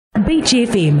Beach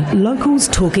FM, locals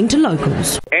talking to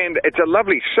locals. And it's a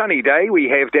lovely sunny day we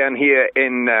have down here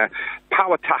in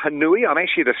Pawatahanui. I'm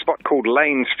actually at a spot called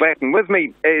Lanes Flat, and with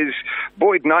me is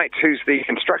Boyd Knight, who's the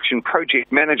construction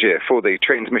project manager for the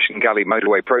Transmission Gully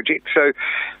motorway project. So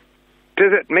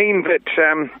does it mean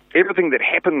that everything that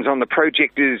happens on the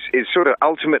project is sort of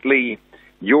ultimately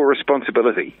your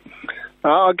responsibility?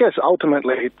 I guess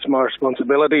ultimately it's my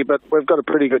responsibility, but we've got a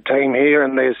pretty good team here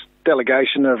and there's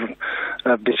delegation of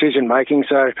decision making,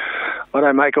 so I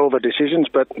don't make all the decisions,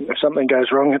 but if something goes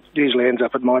wrong, it usually ends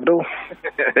up at my door.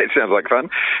 That sounds like fun.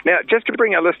 Now, just to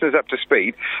bring our listeners up to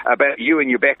speed about you and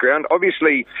your background,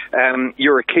 obviously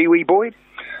you're a Kiwi, Boyd?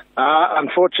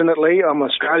 Unfortunately, I'm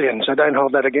Australian, so don't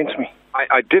hold that against me.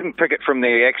 I didn't pick it from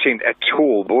the accent at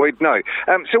all, Boyd, no.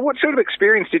 So what sort of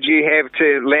experience did you have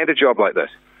to land a job like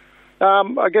this?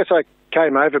 I guess I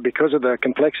came over because of the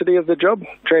complexity of the job.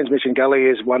 Transmission Gully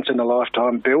is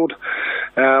once-in-a-lifetime build.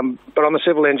 But I'm a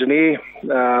civil engineer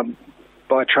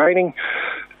by training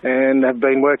and have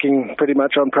been working pretty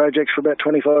much on projects for about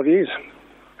 25 years.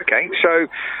 Okay, so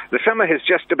the summer has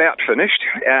just about finished,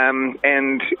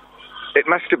 and it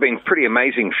must have been pretty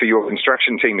amazing for your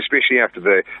construction team, especially after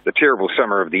the terrible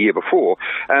summer of the year before.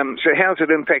 So how's it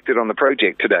impacted on the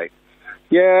project today?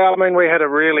 Yeah, I mean, we had a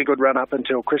really good run up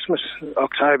until Christmas.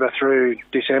 October through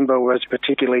December was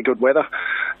particularly good weather.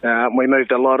 We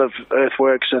moved a lot of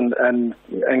earthworks and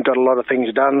got a lot of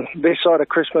things done. This side of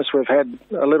Christmas, we've had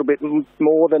a little bit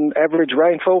more than average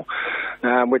rainfall,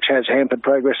 which has hampered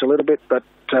progress a little bit. But,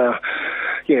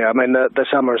 yeah, I mean, the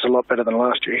summer is a lot better than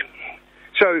last year.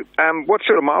 So what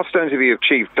sort of milestones have you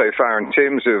achieved so far in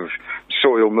terms of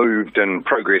soil moved and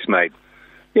progress made?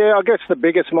 Yeah, I guess the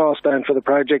biggest milestone for the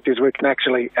project is we can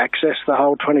actually access the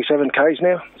whole 27 k's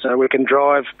now. So we can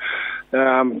drive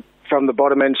from the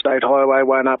bottom end State Highway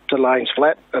 1 up to Lanes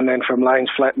Flat, and then from Lanes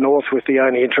Flat north, with the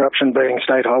only interruption being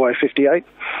State Highway 58.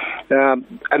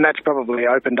 And that's probably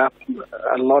opened up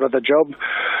a lot of the job.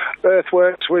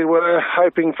 Earthworks, we were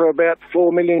hoping for about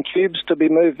 4 million cubes to be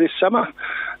moved this summer.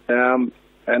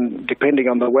 And depending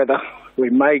on the weather, we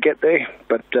may get there,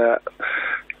 but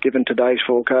given today's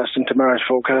forecast and tomorrow's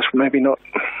forecast, maybe not.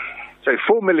 So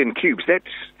 4 million cubes, that's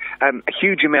a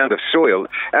huge amount of soil.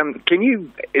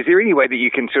 Is there any way that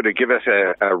you can sort of give us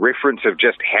a reference of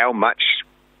just how much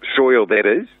soil that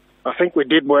is? I think we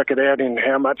did work it out in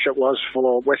how much it was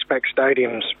for Westpac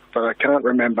stadiums, but I can't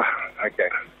remember. Okay.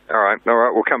 All right,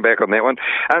 we'll come back on that one.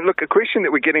 Look, a question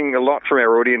that we're getting a lot from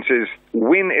our audience is,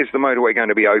 when is the motorway going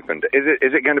to be opened? Is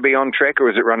it going to be on track,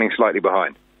 or is it running slightly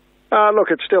behind?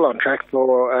 Look, it's still on track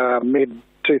for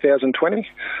mid-2020.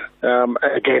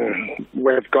 Again,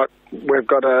 we've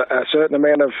got a certain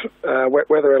amount of wet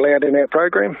weather allowed in our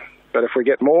program, but if we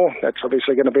get more, that's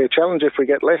obviously going to be a challenge. If we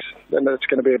get less, then it's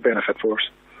going to be a benefit for us.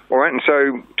 All right, and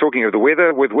so talking of the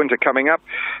weather, with winter coming up,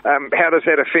 how does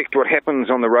that affect what happens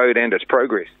on the road and its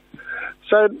progress?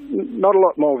 So not a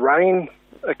lot more rain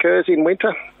occurs in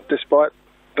winter, despite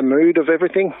the mood of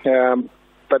everything.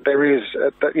 But there is,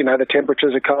 the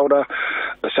temperatures are colder,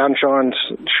 the sunshine's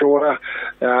shorter,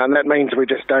 and that means we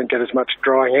just don't get as much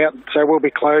drying out. So we'll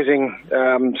be closing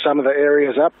some of the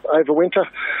areas up over winter,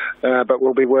 but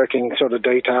we'll be working sort of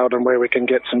detailed on where we can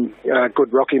get some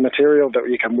good rocky material that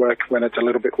you can work when it's a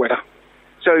little bit wetter.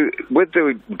 So with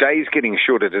the days getting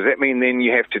shorter, does that mean then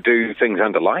you have to do things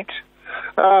under lights?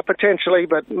 Potentially,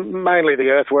 but mainly the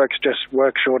earthworks just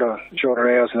work shorter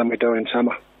hours than we do in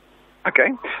summer.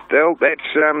 Okay, well, that's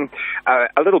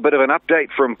a little bit of an update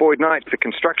from Boyd Knight, the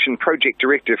Construction Project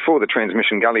Director for the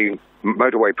Transmission Gully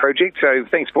Motorway Project. So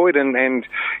thanks, Boyd, and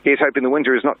here's hoping the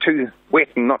winter is not too wet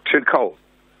and not too cold.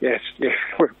 Yes,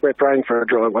 we're praying for a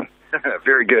dry one.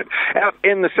 Very good. Out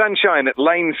in the sunshine at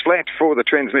Lanes Flat for the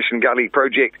Transmission Gully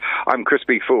Project, I'm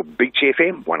Crispy for Beach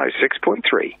FM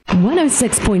 106.3.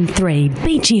 106.3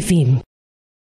 Beach FM.